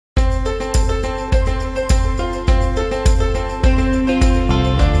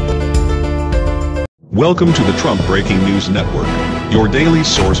Welcome to the Trump Breaking News Network, your daily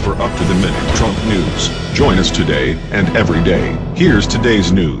source for up-to-the-minute Trump news. Join us today and every day. Here's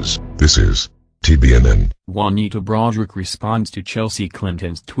today's news. This is TBNN. Juanita Broaddrick responds to Chelsea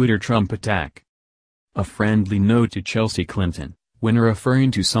Clinton's Twitter Trump attack. A friendly note to Chelsea Clinton: when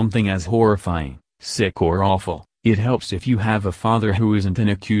referring to something as horrifying, sick or awful, it helps if you have a father who isn't an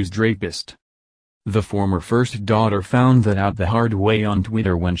accused rapist. The former first daughter found that out the hard way on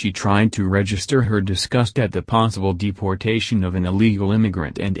Twitter when she tried to register her disgust at the possible deportation of an illegal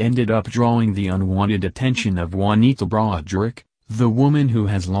immigrant and ended up drawing the unwanted attention of Juanita Broaddrick, the woman who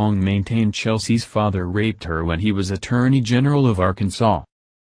has long maintained Chelsea's father raped her when he was Attorney General of Arkansas.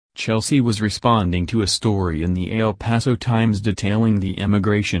 Chelsea was responding to a story in the El Paso Times detailing the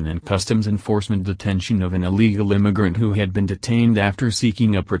Immigration and Customs Enforcement detention of an illegal immigrant who had been detained after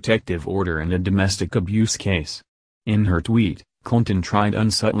seeking a protective order in a domestic abuse case. In her tweet, Clinton tried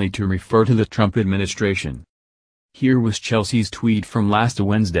unsubtly to refer to the Trump administration. Here was Chelsea's tweet from last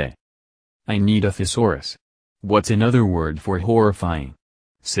Wednesday. I need a thesaurus. What's another word for horrifying?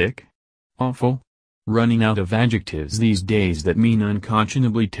 Sick? Awful? Running out of adjectives these days that mean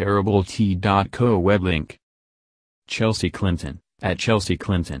unconscionably terrible. T.co web link. Chelsea Clinton, at Chelsea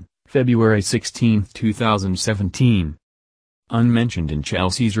Clinton, February 16, 2017. Unmentioned in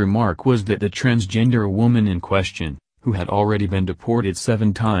Chelsea's remark was that the transgender woman in question, who had already been deported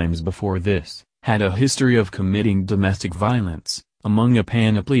 7 times before this, had a history of committing domestic violence, among a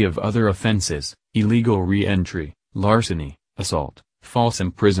panoply of other offenses: illegal re-entry, larceny, assault, false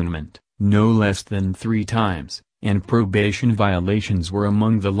imprisonment, no less than 3 times, and probation violations were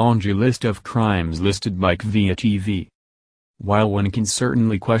among the laundry list of crimes listed by KVIA-TV. While one can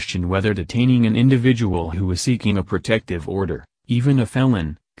certainly question whether detaining an individual who is seeking a protective order, even a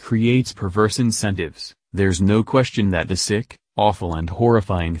felon, creates perverse incentives, there's no question that the sick, awful and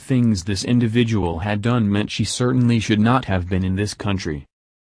horrifying things this individual had done meant she certainly should not have been in this country.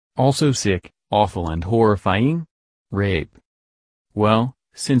 Also sick, awful and horrifying? Rape. Well,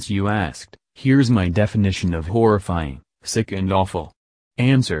 since you asked, here's my definition of horrifying, sick and awful.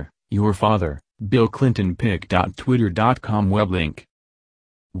 Answer: your father, Bill Clinton. Pic.twitter.com web link.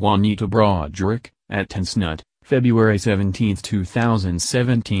 Juanita Broaddrick, at Tensnut, February 17,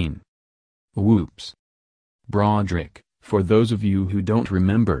 2017. Whoops. Broaddrick, for those of you who don't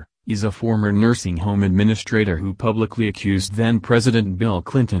remember, is a former nursing home administrator who publicly accused then-President Bill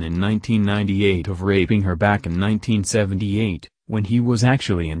Clinton in 1998 of raping her back in 1978. When he was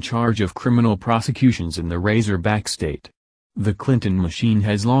actually in charge of criminal prosecutions in the Razorback state. The Clinton machine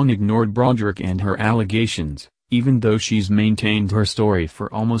has long ignored Broaddrick and her allegations, even though she's maintained her story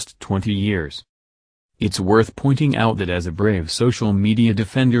for almost 20 years. It's worth pointing out that as a brave social media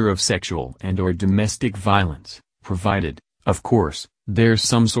defender of sexual and/or domestic violence, provided, of course, there's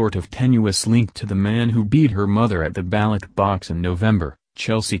some sort of tenuous link to the man who beat her mother at the ballot box in November,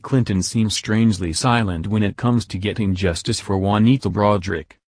 Chelsea Clinton seems strangely silent when it comes to getting justice for Juanita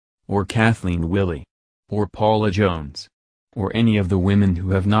Broaddrick. Or Kathleen Willey. Or Paula Jones. Or any of the women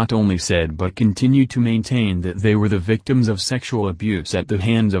who have not only said but continue to maintain that they were the victims of sexual abuse at the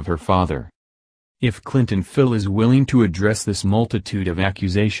hands of her father. If Clinton Phil is willing to address this multitude of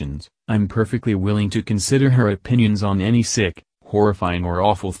accusations, I'm perfectly willing to consider her opinions on any sick, horrifying or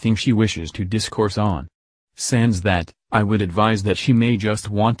awful thing she wishes to discourse on. Sans that, I would advise that she may just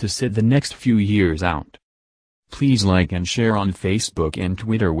want to sit the next few years out. Please like and share on Facebook and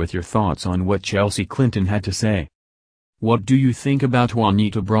Twitter with your thoughts on what Chelsea Clinton had to say. What do you think about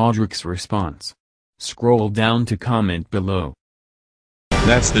Juanita Broaddrick's response? Scroll down to comment below.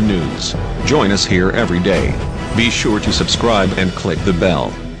 That's the news. Join us here every day. Be sure to subscribe and click the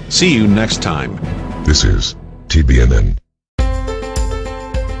bell. See you next time. This is TBNN.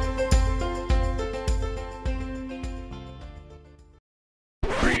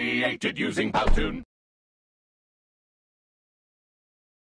 Created using Powtoon.